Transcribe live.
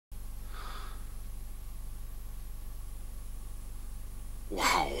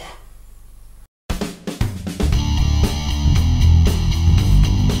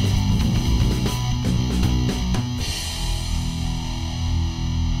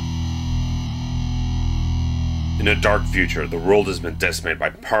In a dark future, the world has been decimated by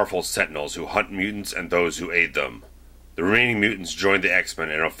powerful sentinels who hunt mutants and those who aid them. The remaining mutants join the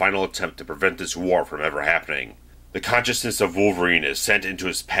X-Men in a final attempt to prevent this war from ever happening. The consciousness of Wolverine is sent into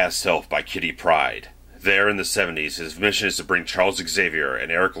his past self by Kitty Pryde. There in the 70s, his mission is to bring Charles Xavier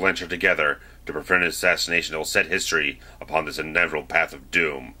and Eric Lenscher together to prevent an assassination that will set history upon this inevitable path of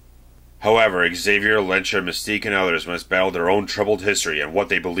doom. However, Xavier, Lenscher, Mystique, and others must battle their own troubled history and what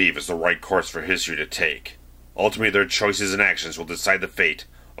they believe is the right course for history to take. Ultimately, their choices and actions will decide the fate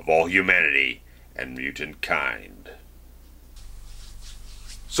of all humanity and mutant kind.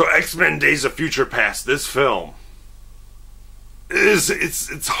 So, X-Men Days of Future Past, this film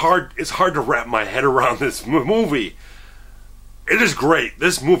it's hard to wrap my head around this movie. It is great.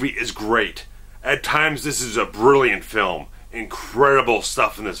 This movie is great. At times, this is a brilliant film. Incredible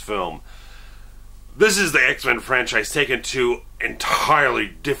stuff in this film. This is the X-Men franchise taken to entirely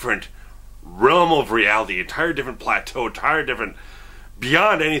different realm of reality, entire different plateau, entire different,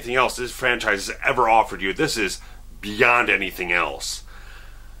 beyond anything else this franchise has ever offered you. This is beyond anything else.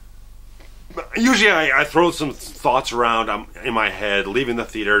 Usually I throw some thoughts around in my head, leaving the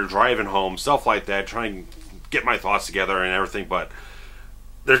theater, driving home, stuff like that, trying to get my thoughts together and everything, but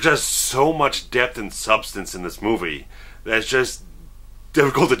there's just so much depth and substance in this movie that it's just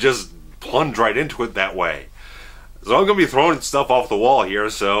difficult to just plunge right into it that way. So I'm going to be throwing stuff off the wall here,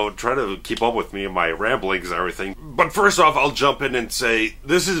 so try to keep up with me and my ramblings and everything. But first off, I'll jump in and say,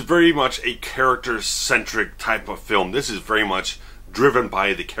 this is very much a character-centric type of film. This is very much driven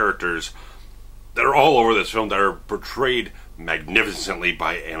by the characters that are all over this film, that are portrayed magnificently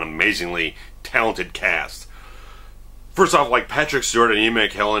by an amazingly talented cast. First off, like Patrick Stewart and Ian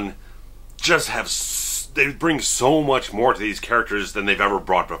McKellen just they bring so much more to these characters than they've ever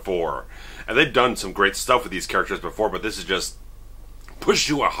brought before. And they've done some great stuff with these characters before, but this is just pushed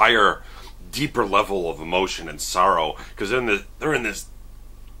to a higher, deeper level of emotion and sorrow, because they're in this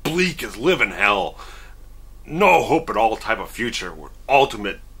bleak as living hell, no hope at all type of future, with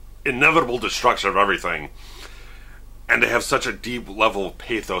ultimate, inevitable destruction of everything. And they have such a deep level of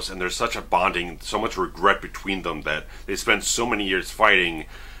pathos, and there's such a bonding, so much regret between them that they spend so many years fighting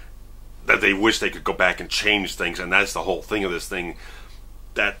that they wish they could go back and change things. And that's the whole thing of this thing,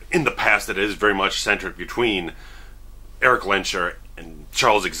 that in the past it is very much centered between Eric Lenscher and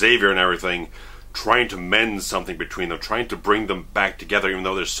Charles Xavier and everything, trying to mend something between them, trying to bring them back together, even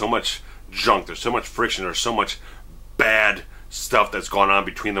though there's so much junk, there's so much friction, there's so much bad stuff that's gone on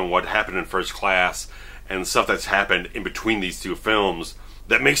between them, what happened in First Class, and stuff that's happened in between these two films,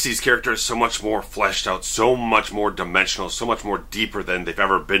 that makes these characters so much more fleshed out, so much more dimensional, so much more deeper than they've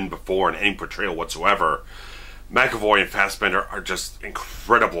ever been before in any portrayal whatsoever. McAvoy and Fassbender are just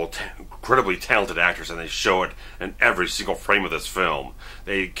incredibly talented actors, and they show it in every single frame of this film.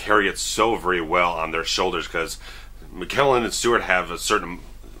 They carry it so very well on their shoulders, because McKellen and Stewart have a certain,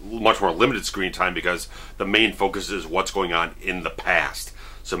 much more limited screen time, because the main focus is what's going on in the past.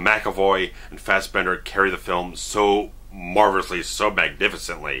 So McAvoy and Fassbender carry the film so marvelously, so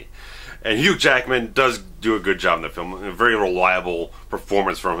magnificently. And Hugh Jackman does do a good job in the film. A very reliable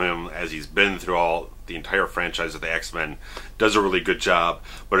performance from him, as he's been through the entire franchise of the X-Men. Does a really good job.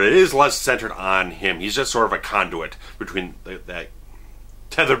 But it is less centered on him. He's just sort of a conduit between that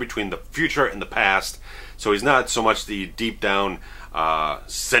tether between the future and the past. So he's not so much the deep down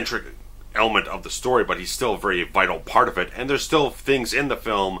centric element of the story, but he's still a very vital part of it. And there's still things in the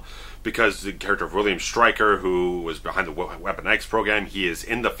film, because the character of William Stryker, who was behind the Weapon X program, he is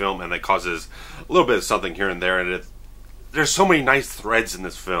in the film, and that causes a little bit of something here and there. And there's so many nice threads in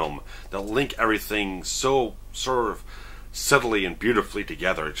this film that link everything so sort of subtly and beautifully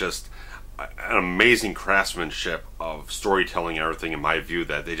together. Just an amazing craftsmanship of storytelling and everything, in my view,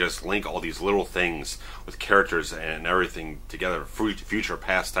 that they just link all these little things with characters and everything together, future,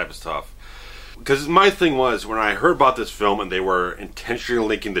 past type of stuff. Because my thing was, when I heard about this film and they were intentionally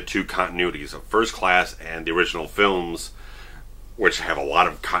linking the two continuities of First Class and the original films, which have a lot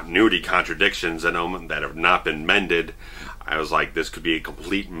of continuity contradictions in them that have not been mended, I was like, this could be a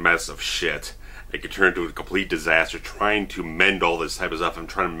complete mess of shit. It could turn into a complete disaster trying to mend all this type of stuff and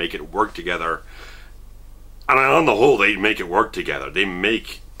trying to make it work together. And on the whole, they make it work together. They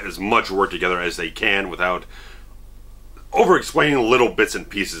make as much work together as they can without over-explaining little bits and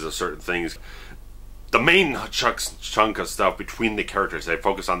pieces of certain things. The main chunk of stuff between the characters, they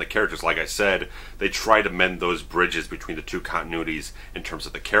focus on the characters. Like I said, they try to mend those bridges between the two continuities in terms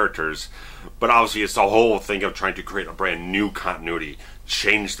of the characters. But obviously it's the whole thing of trying to create a brand new continuity,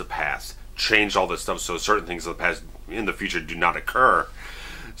 change the past, change all this stuff so certain things of the past in the future do not occur.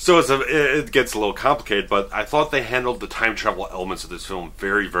 So it gets a little complicated, but I thought they handled the time travel elements of this film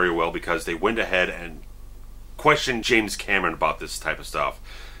very, very well, because they went ahead and question James Cameron about this type of stuff,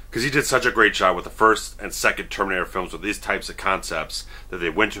 because he did such a great job with the first and second Terminator films with these types of concepts, that they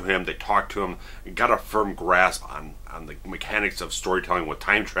went to him, they talked to him, and got a firm grasp on the mechanics of storytelling with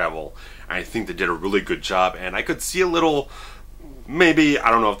time travel. And I think they did a really good job, and I could see a little, maybe, I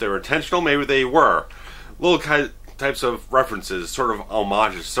don't know if they were intentional, maybe they were, little types of references, sort of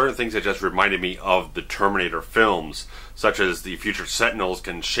homages, certain things that just reminded me of the Terminator films, such as the future Sentinels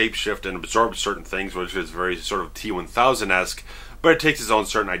can shapeshift and absorb certain things, which is very sort of T-1000-esque, but it takes its own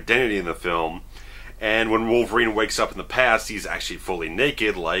certain identity in the film. And when Wolverine wakes up in the past, he's actually fully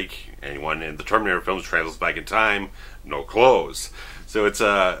naked, like anyone in the Terminator films travels back in time, no clothes. So it's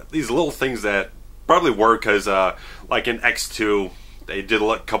these little things that probably work, because like in X2, they did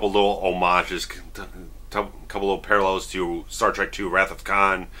a couple little homages, a couple little parallels to Star Trek II Wrath of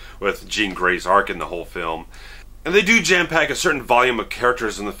Khan with Jean Grey's arc in the whole film. And they do jam-pack a certain volume of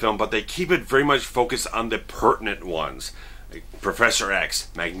characters in the film, but they keep it very much focused on the pertinent ones. Like Professor X,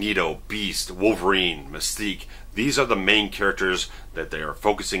 Magneto, Beast, Wolverine, Mystique. These are the main characters that they are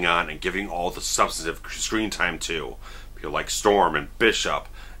focusing on and giving all the substantive screen time to. People like Storm and Bishop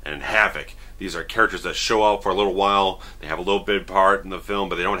and Havoc. These are characters that show up for a little while. They have a little bit part in the film,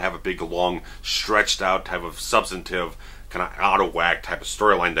 but they don't have a big, long, stretched out type of substantive, kind of out of whack type of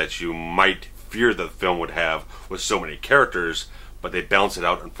storyline that you might fear the film would have with so many characters, but they balance it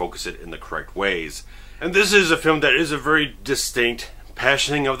out and focus it in the correct ways. And this is a film that is a very distinct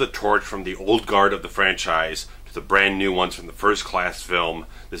passing of the torch from the old guard of the franchise to the brand new ones from the First Class film.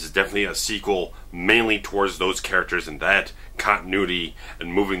 This is definitely a sequel mainly towards those characters and that continuity,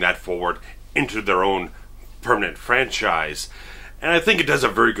 and moving that forward into their own permanent franchise. And I think it does a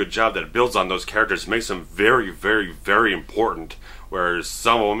very good job that it builds on those characters, makes them very, very, very important, whereas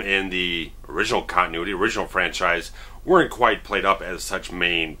some of them in the original continuity, original franchise, weren't quite played up as such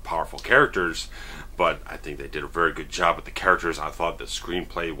main, powerful characters. But I think they did a very good job with the characters. I thought the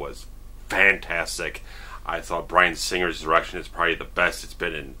screenplay was fantastic. I thought Bryan Singer's direction is probably the best it's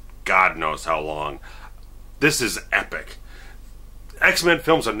been in God knows how long. This is epic. X-Men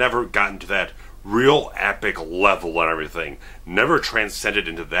films have never gotten to that real epic level and everything. Never transcended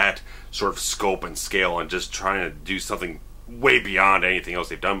into that sort of scope and scale and just trying to do something way beyond anything else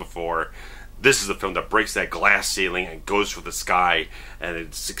they've done before. This is the film that breaks that glass ceiling and goes for the sky, and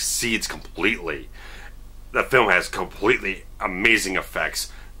it succeeds completely. The film has completely amazing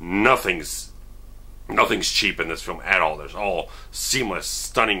effects. Nothing's cheap in this film at all. There's all seamless,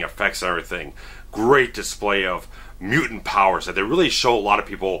 stunning effects and everything. Great display of mutant powers that they really show a lot of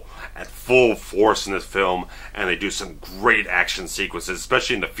people at full force in this film, and they do some great action sequences,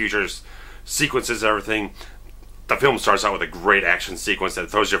 especially in the futures sequences and everything. The film starts out with a great action sequence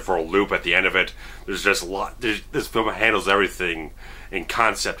that throws you for a loop at the end of it. There's just a lot. This film handles everything in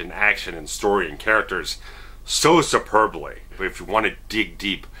concept, in action, in story, and characters so superbly. But if you want to dig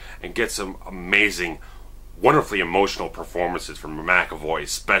deep and get some amazing, wonderfully emotional performances from McAvoy,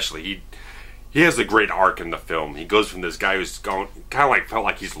 especially, he has a great arc in the film. He goes from this guy who's going, kind of like felt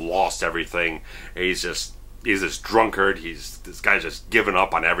like he's lost everything. He's this drunkard. This guy's just given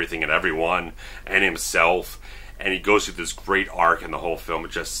up on everything and everyone and himself. And he goes through this great arc in the whole film.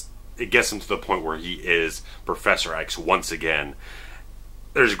 It gets him to the point where he is Professor X once again.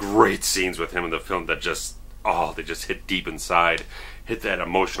 There's great scenes with him in the film that they just hit deep inside, hit that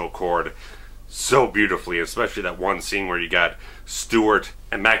emotional chord so beautifully, especially that one scene where you got Stewart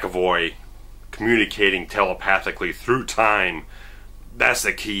and McAvoy communicating telepathically through time. That's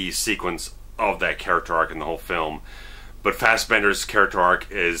the key sequence of that character arc in the whole film. But Fassbender's character arc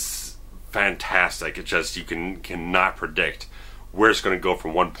is fantastic. It just, you cannot predict where it's going to go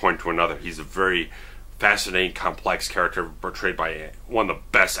from one point to another. He's a very fascinating, complex character portrayed by one of the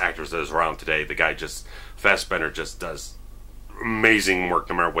best actors that is around today. The guy Fassbender just does amazing work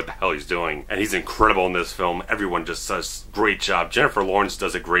no matter what the hell he's doing. And he's incredible in this film. Everyone just does a great job. Jennifer Lawrence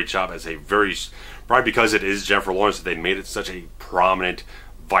does a great job as probably because it is Jennifer Lawrence that they made it such a prominent,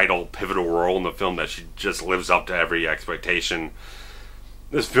 vital, pivotal role in the film that she just lives up to every expectation.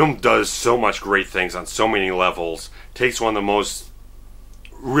 This film does so much great things on so many levels. Takes one of the most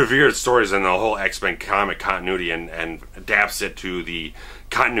revered stories in the whole X-Men comic continuity and adapts it to the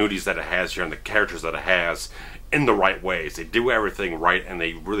continuities that it has here and the characters that it has in the right ways. They do everything right, and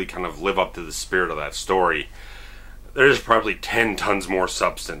they really kind of live up to the spirit of that story. There's probably 10 tons more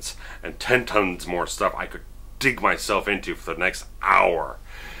substance and 10 tons more stuff I could dig myself into for the next hour.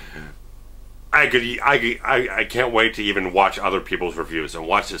 I can't wait to even watch other people's reviews and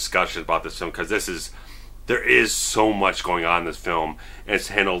watch discussions about this film, because there is so much going on in this film, and it's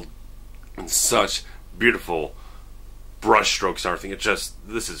handled in such beautiful brush strokes and everything.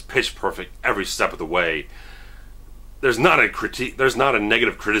 This is pitch perfect every step of the way. there's not a critique, there's not a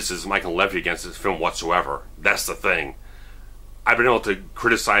negative criticism I can levy against this film whatsoever. That's the thing. I've been able to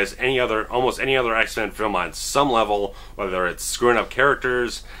criticize almost any other X-Men film on some level, whether it's screwing up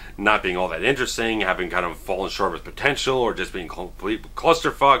characters, not being all that interesting, having kind of fallen short of its potential, or just being complete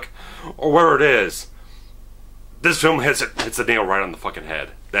clusterfuck, or whatever it is. This film hits the nail right on the fucking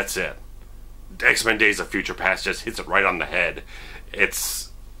head. That's it. X-Men Days of Future Past just hits it right on the head. It's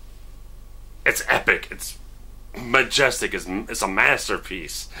epic. It's majestic. It's a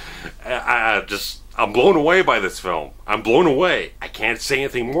masterpiece. I'm blown away by this film. I'm blown away. I can't say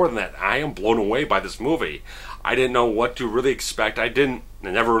anything more than that. I am blown away by this movie. I didn't know what to really expect. I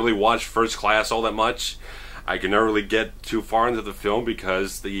never really watched First Class all that much. I could never really get too far into the film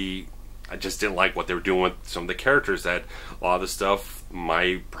because I just didn't like what they were doing with some of the characters. That a lot of the stuff,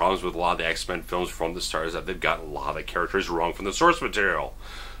 my problems with a lot of the X-Men films from the start is that they've got a lot of the characters wrong from the source material.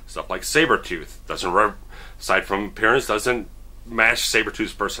 Stuff like Sabretooth aside from appearance, doesn't match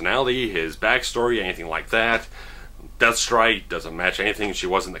Sabretooth's personality, his backstory, anything like that. Deathstrike doesn't match anything she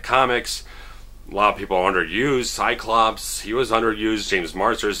was in the comics. A lot of people are underused. Cyclops, he was underused. James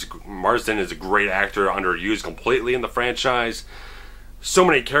Marsden is a great actor, underused completely in the franchise. So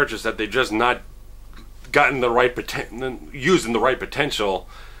many characters that they've just not gotten the right used in the right potential.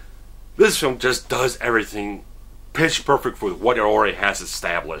 This film just does everything pitch perfect with what it already has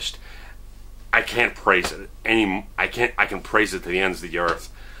established. I can't praise it I can praise it to the ends of the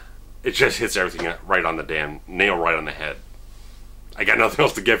earth. It just hits everything right on the damn nail, right on the head. I got nothing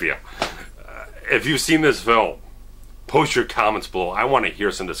else to give you. If you've seen this film, post your comments below. I want to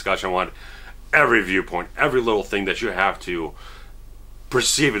hear some discussion. I want every viewpoint, every little thing that you have to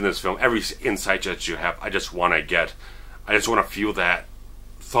perceive in this film, every insight that you have. I just want to feel that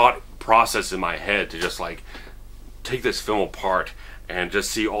thought process in my head to just like take this film apart and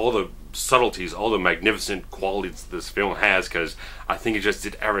just see all the subtleties, all the magnificent qualities this film has, because I think it just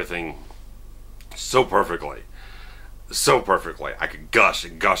did everything so perfectly. So perfectly. I could gush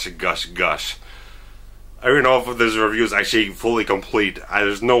and gush and gush and gush. I don't know if this review is actually fully complete.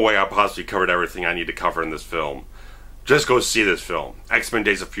 There's no way I possibly covered everything I need to cover in this film. Just go see this film. X-Men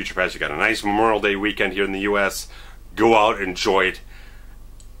Days of Future Past. You got a nice Memorial Day weekend here in the US. Go out, enjoy it.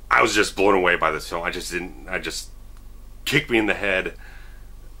 I was just blown away by this film. I just kicked me in the head.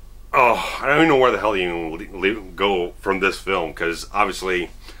 Oh, I don't even know where the hell you can go from this film, because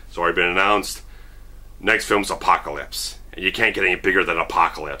obviously it's already been announced. Next film's Apocalypse. And you can't get any bigger than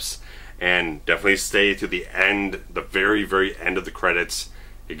Apocalypse. And definitely stay to the end, the very, very end of the credits.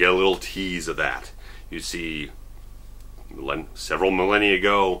 You get a little tease of that. You see several millennia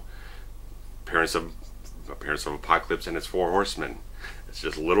ago, appearance of Apocalypse and its 4 horsemen. It's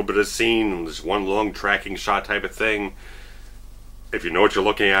just a little bit of scene, just one long tracking shot type of thing. If you know what you're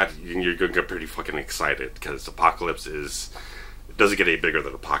looking at, you're going to get pretty fucking excited, because Apocalypse it doesn't get any bigger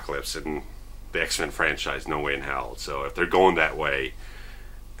than Apocalypse in the X-Men franchise, no way in hell. So if they're going that way,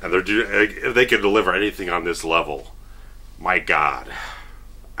 and if they can deliver anything on this level, my God,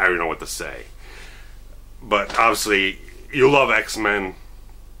 I don't know what to say. But obviously, you love X-Men.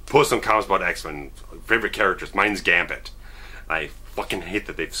 Post some comments about X-Men. Favorite characters. Mine's Gambit. I fucking hate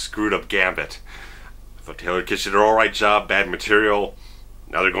that they've screwed up Gambit. I thought Taylor Kitsch did an alright job. Bad material.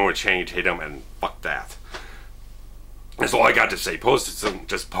 Now they're going with Channing Tatum, and fuck that. That's all I got to say.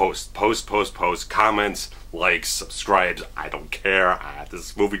 Just post. Comments, likes, subscribes. I don't care.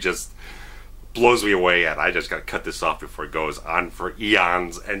 This movie just blows me away, and I just gotta cut this off before it goes on for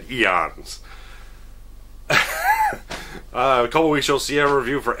eons and eons. A couple weeks you'll see a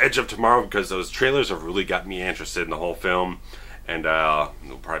review for Edge of Tomorrow, because those trailers have really got me interested in the whole film. And there'll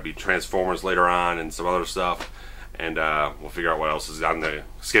probably be Transformers later on and some other stuff. And we'll figure out what else is on the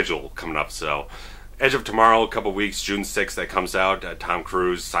schedule coming up. So, Edge of Tomorrow, a couple weeks, June 6th, that comes out. Tom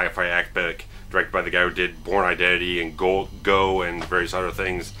Cruise, sci-fi epic, directed by the guy who did Born Identity and Go and various other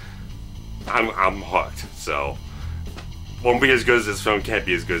things. I'm hooked. So, won't be as good as this film, can't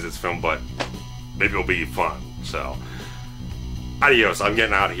be as good as this film, but maybe it'll be fun. So, adios. I'm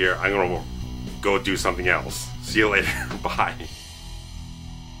getting out of here. I'm going to go do something else. See you later. Bye.